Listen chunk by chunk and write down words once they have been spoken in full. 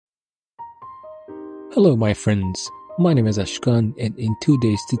Hello my friends, my name is Ashkan and in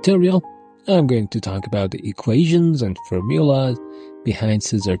today's tutorial, I'm going to talk about the equations and formulas behind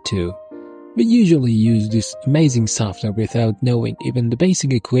Scissor 2. We usually use this amazing software without knowing even the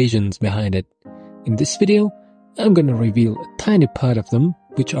basic equations behind it. In this video, I'm going to reveal a tiny part of them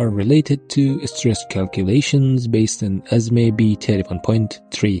which are related to stress calculations based on ASME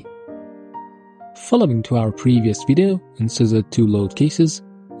B31.3. Following to our previous video on Scissor 2 load cases,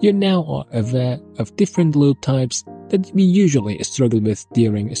 you now are aware of different load types that we usually struggle with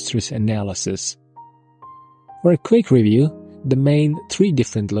during stress analysis. For a quick review, the main three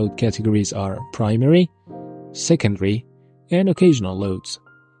different load categories are primary, secondary, and occasional loads.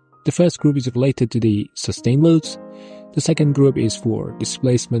 The first group is related to the sustained loads, the second group is for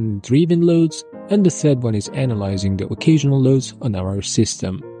displacement-driven loads, and the third one is analyzing the occasional loads on our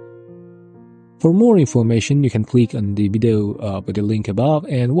system. For more information, you can click on the video with the link above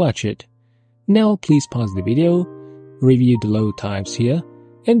and watch it. Now please pause the video, review the load types here,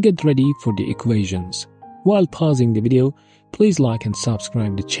 and get ready for the equations. While pausing the video, please like and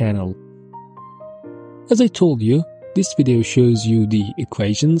subscribe the channel. As I told you, this video shows you the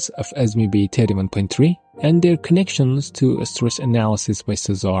equations of ASME B31.3 and their connections to stress analysis by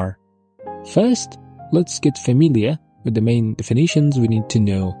Scissor. First, let's get familiar with the main definitions we need to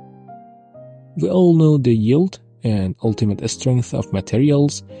know. We all know the yield and ultimate strength of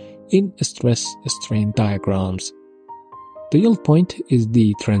materials in stress-strain diagrams. The yield point is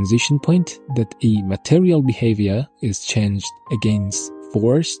the transition point that a material behavior is changed against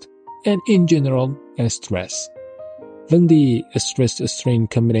force and in general stress. When the stress-strain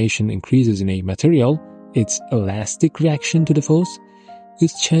combination increases in a material, its elastic reaction to the force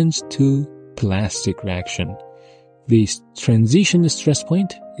is changed to plastic reaction. The transition stress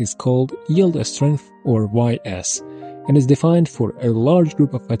point is called yield strength or YS and is defined for a large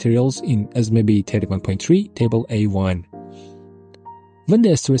group of materials in ASME B31.3 table A1. When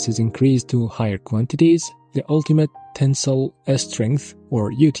the stress is increased to higher quantities, the ultimate tensile strength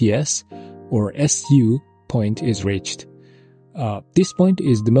or UTS or SU point is reached. This point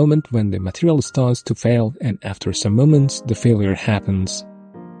is the moment when the material starts to fail and after some moments the failure happens.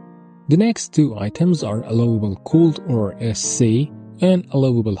 The next two items are allowable cold or SC and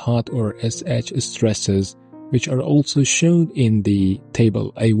allowable hot or SH stresses, which are also shown in the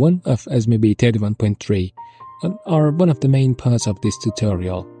table A1 of ASME B31.3 and are one of the main parts of this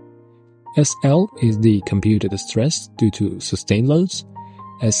tutorial. SL is the computed stress due to sustained loads,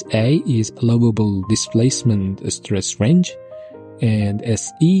 SA is allowable displacement stress range, and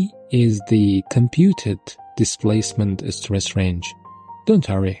SE is the computed displacement stress range. Don't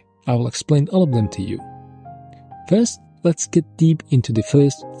worry, I will explain all of them to you. First, let's get deep into the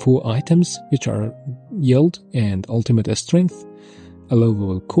first four items, which are yield and ultimate strength,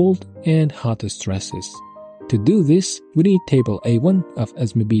 allowable cold, and hot stresses. To do this, we need table A1 of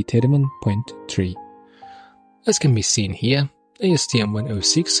ASME B31.3. As can be seen here, ASTM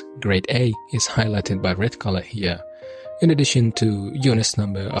 106 grade A is highlighted by red color here, in addition to units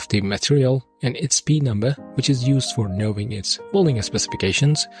number of the material and its P number, which is used for knowing its volume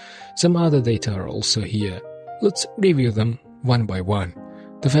specifications. Some other data are also here. Let's review them one by one.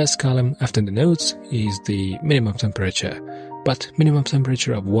 The first column after the notes is the minimum temperature. But minimum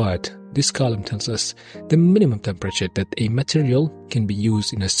temperature of what? This column tells us the minimum temperature that a material can be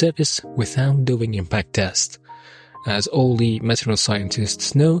used in a surface without doing impact test. As all the material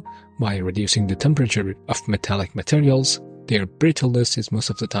scientists know, by reducing the temperature of metallic materials, their brittleness is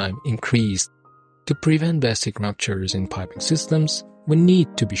most of the time increased. To prevent basic ruptures in piping systems, we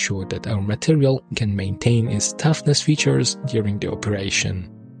need to be sure that our material can maintain its toughness features during the operation.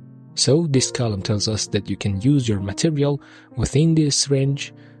 So this column tells us that you can use your material within this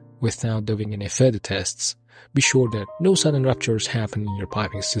range without doing any further tests. Be sure that no sudden ruptures happen in your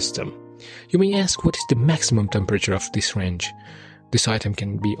piping system. You may ask, what is the maximum temperature of this range? This item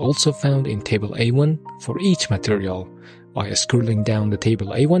can be also found in table A1 for each material. By scrolling down the table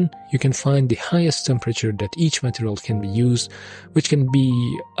A1, you can find the highest temperature that each material can be used, which can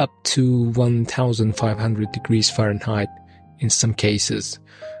be up to 1500 degrees Fahrenheit in some cases.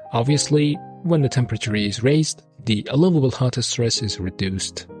 Obviously, when the temperature is raised, the allowable hot stress is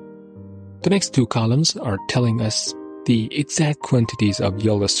reduced. The next two columns are telling us the exact quantities of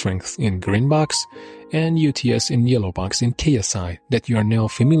yield strength in green box and UTS in yellow box in KSI that you are now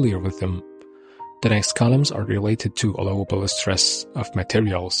familiar with them. The next columns are related to allowable stress of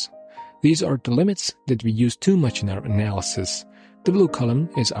materials. These are the limits that we use too much in our analysis. The blue column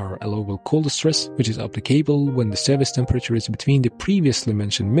is our allowable cold stress, which is applicable when the service temperature is between the previously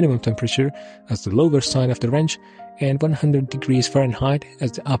mentioned minimum temperature as the lower side of the range and 100 degrees Fahrenheit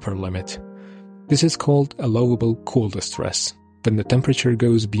as the upper limit. This is called allowable cold stress. When the temperature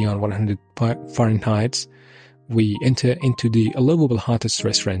goes beyond 100 Fahrenheit, we enter into the allowable hot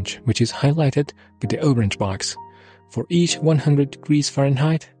stress range, which is highlighted with the orange box. For each 100 degrees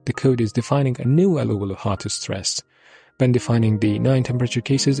Fahrenheit, the code is defining a new allowable hot stress. When defining the 9 temperature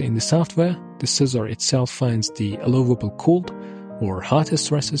cases in the software, the sensor itself finds the allowable cold or hot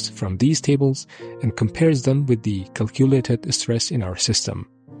stresses from these tables and compares them with the calculated stress in our system.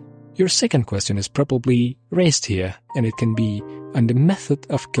 Your second question is probably raised here, and it can be on the method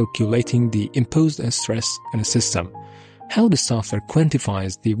of calculating the imposed stress in a system. How the software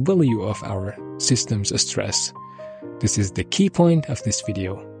quantifies the value of our system's stress. This is the key point of this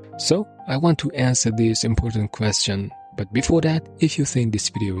video. So, I want to answer this important question. But before that, if you think this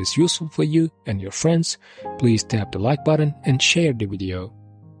video is useful for you and your friends, please tap the like button and share the video.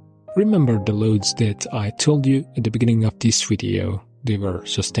 Remember the loads that I told you at the beginning of this video. They were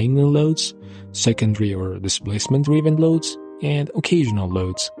sustained loads, secondary or displacement-driven loads, and occasional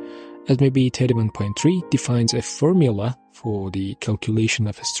loads. ASME B31.3 defines a formula for the calculation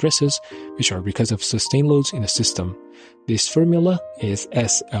of stresses which are because of sustained loads in a system. This formula is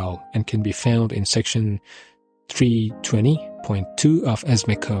SL and can be found in section 320.2 of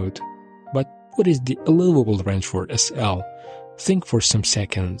ASME code. But what is the allowable range for SL? Think for some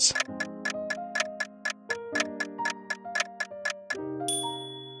seconds.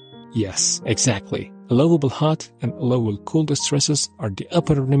 Yes, exactly. Allowable hot and allowable cold stresses are the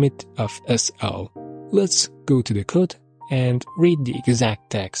upper limit of SL. Let's go to the code and read the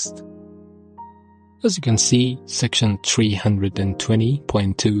exact text. As you can see, section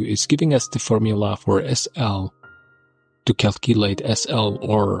 320.2 is giving us the formula for SL. To calculate SL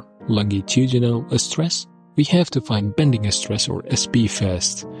or longitudinal stress, we have to find bending stress or SB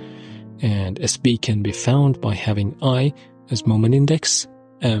first. And SB can be found by having I as moment index,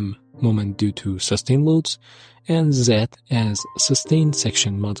 M moment due to sustained loads, and Z as sustained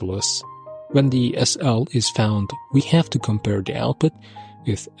section modulus. When the SL is found, we have to compare the output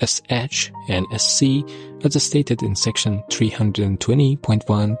with SH and SC as stated in section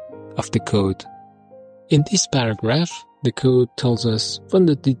 320.1 of the code. In this paragraph, the code tells us when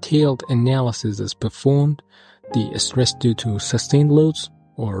the detailed analysis is performed, the stress due to sustained loads,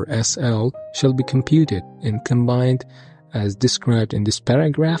 or SL, shall be computed and combined as described in this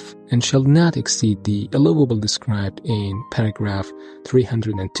paragraph and shall not exceed the allowable described in paragraph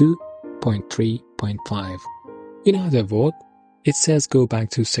 302.3.5. In other words, it says go back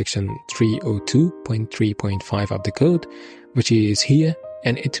to section 302.3.5 of the code, which is here,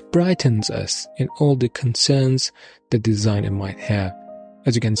 and it brightens us in all the concerns the designer might have.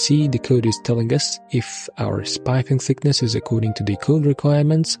 As you can see, the code is telling us if our piping thickness is according to the code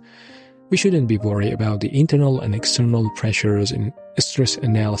requirements, we shouldn't be worried about the internal and external pressures in stress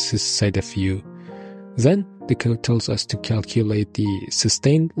analysis side of view. Then, the code tells us to calculate the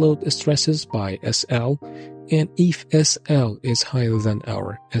sustained load stresses by SL, and if SL is higher than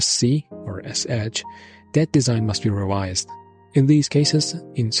our SC or SH, that design must be revised. In these cases,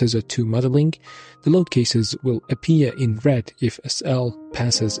 in Scissor 2 modeling, the load cases will appear in red if SL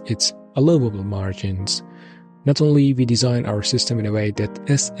passes its allowable margins. Not only we design our system in a way that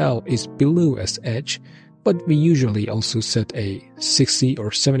SL is below SH, but we usually also set a 60 or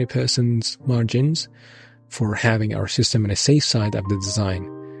 70% margins for having our system in a safe side of the design.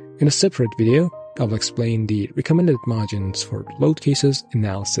 In a separate video, I'll explain the recommended margins for load cases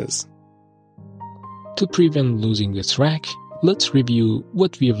analysis. To prevent losing the track, let's review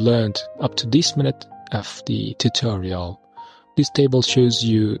what we have learned up to this minute of the tutorial. This table shows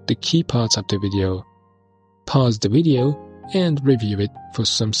you the key parts of the video. Pause the video and review it for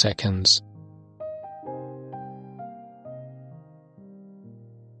some seconds.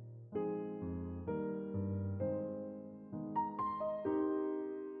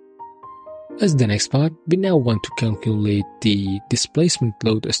 As the next part, we now want to calculate the displacement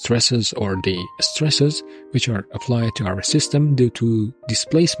load stresses or the stresses which are applied to our system due to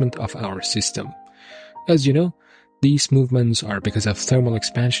displacement of our system. As you know, these movements are because of thermal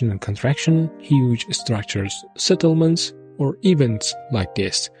expansion and contraction, huge structures, settlements, or events like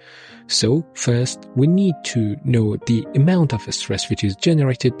this. So, first, we need to know the amount of stress which is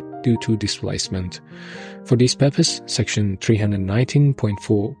generated due to displacement. For this purpose, section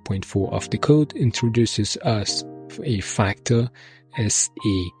 319.4.4 of the code introduces us a factor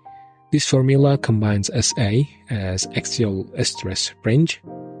SE. This formula combines SA as axial stress range,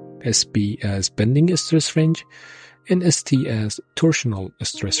 SB as bending stress range, and ST as torsional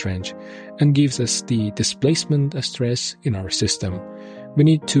stress range, and gives us the displacement stress in our system. We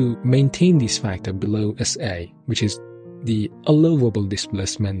need to maintain this factor below SA, which is the allowable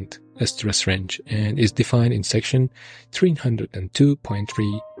displacement stress range and is defined in section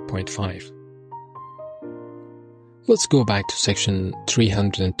 302.3.5. Let's go back to section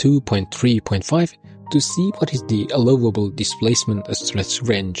 302.3.5 to see what is the allowable displacement stress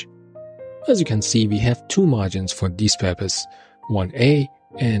range. As you can see, we have two margins for this purpose, 1A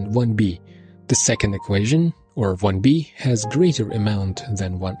and 1B. The second equation, or 1B, has greater amount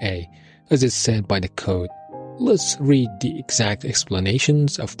than 1A, as is said by the code. Let's read the exact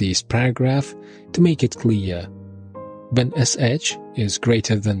explanations of this paragraph to make it clear. When SH is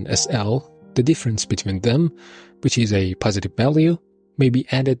greater than SL, the difference between them, which is a positive value, may be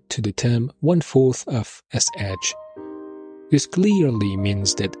added to the term 1/4 of SH. This clearly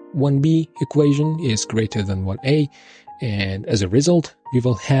means that 1B equation is greater than 1A, and as a result, we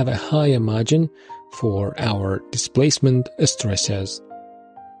will have a higher margin for our displacement stresses.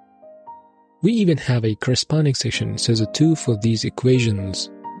 We even have a corresponding section, scissor 2, for these equations.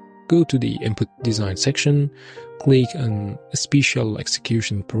 Go to the input design section, click on special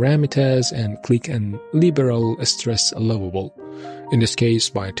execution parameters, and click on liberal stress allowable. In this case,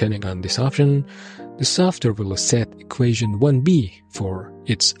 by turning on this option, the software will set equation 1B for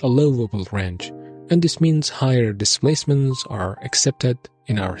its allowable range, and this means higher displacements are accepted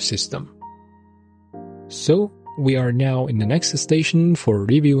in our system. So, we are now in the next station for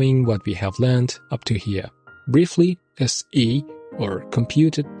reviewing what we have learned up to here. Briefly, SE, or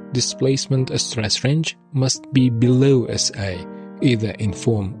computed displacement stress range, must be below SA, either in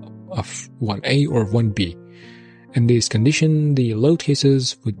form of 1A or 1B. In this condition, the load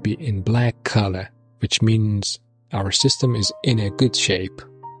cases would be in black color, which means our system is in a good shape.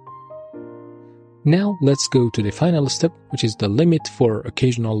 Now let's go to the final step, which is the limit for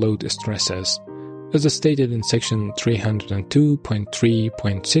occasional load stresses. As stated in section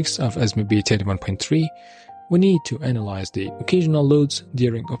 302.3.6 of ASME B31.3, we need to analyze the occasional loads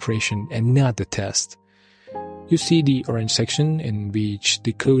during operation and not the test. You see the orange section in which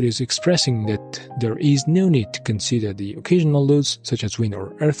the code is expressing that there is no need to consider the occasional loads such as wind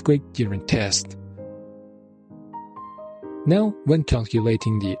or earthquake during test. Now, when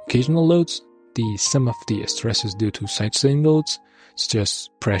calculating the occasional loads, the sum of the stresses due to sightseeing loads, such as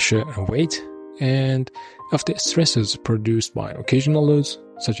pressure and weight, and of the stresses produced by occasional loads,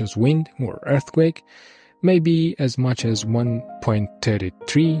 such as wind or earthquake, may be as much as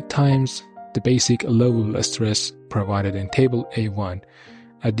 1.33 times the basic allowable stress provided in table A1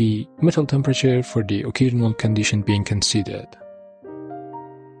 at the metal temperature for the occasional condition being considered.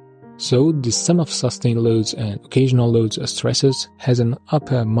 So, the sum of sustained loads and occasional loads stresses has an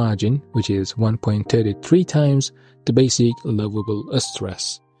upper margin, which is 1.33 times the basic allowable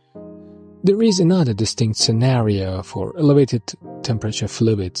stress. There is another distinct scenario for elevated temperature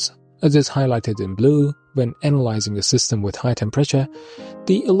fluids. As is highlighted in blue, when analyzing a system with high temperature,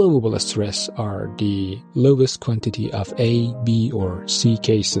 the allowable stress are the lowest quantity of A, B, or C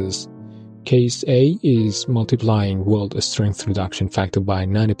cases. Case A is multiplying world strength reduction factor by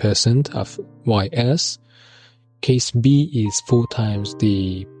 90% of YS. Case B is 4 times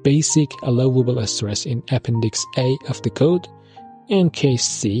the basic allowable stress in Appendix A of the code. And Case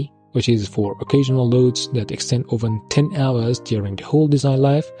C, which is for occasional loads that extend over 10 hours during the whole design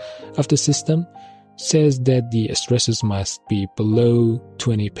life of the system, says that the stresses must be below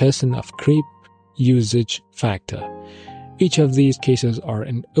 20% of creep usage factor. Each of these cases are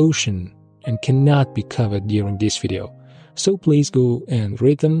an ocean and cannot be covered during this video, so please go and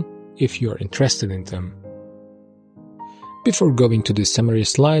read them if you are interested in them. Before going to the summary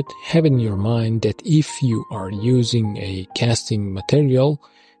slide, have in your mind that if you are using a casting material,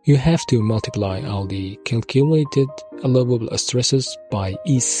 you have to multiply all the calculated allowable stresses by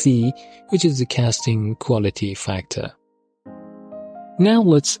EC, which is the casting quality factor. Now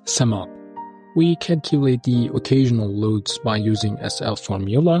let's sum up. We calculate the occasional loads by using SL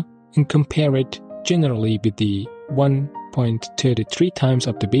formula and compare it generally with the 1.33 times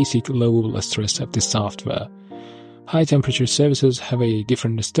of the basic allowable stress of the software. High temperature services have a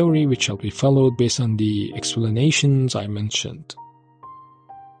different story which shall be followed based on the explanations I mentioned.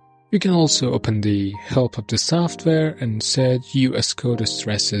 You can also open the help of the software and set US code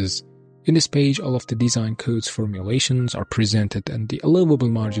stresses. In this page, all of the design codes formulations are presented and the allowable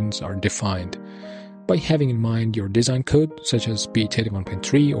margins are defined. By having in mind your design code, such as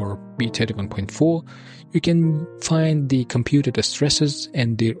B31.3 or B31.4, you can find the computed stresses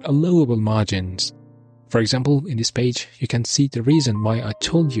and their allowable margins. For example, in this page, you can see the reason why I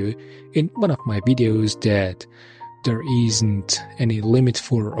told you in one of my videos that there isn't any limit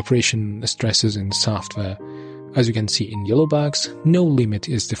for operation stresses in software. As you can see in yellow box, no limit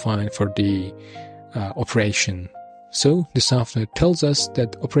is defined for the operation. So the software tells us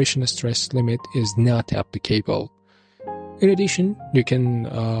that operation stress limit is not applicable. In addition, you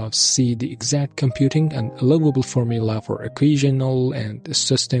can see the exact computing and allowable formula for equational and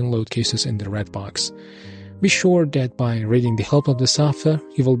sustained load cases in the red box. Be sure that by reading the help of the software,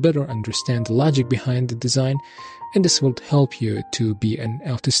 you will better understand the logic behind the design, and this will help you to be an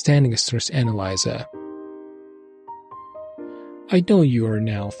outstanding stress analyzer. I know you are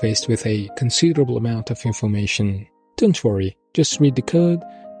now faced with a considerable amount of information. Don't worry, just read the code,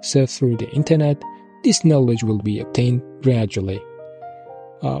 surf through the internet. This knowledge will be obtained gradually.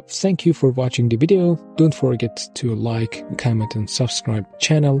 Thank you for watching the video. Don't forget to like, comment, and subscribe to the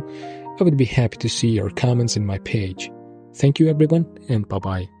channel. I would be happy to see your comments in my page. Thank you everyone, and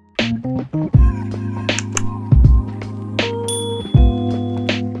bye-bye.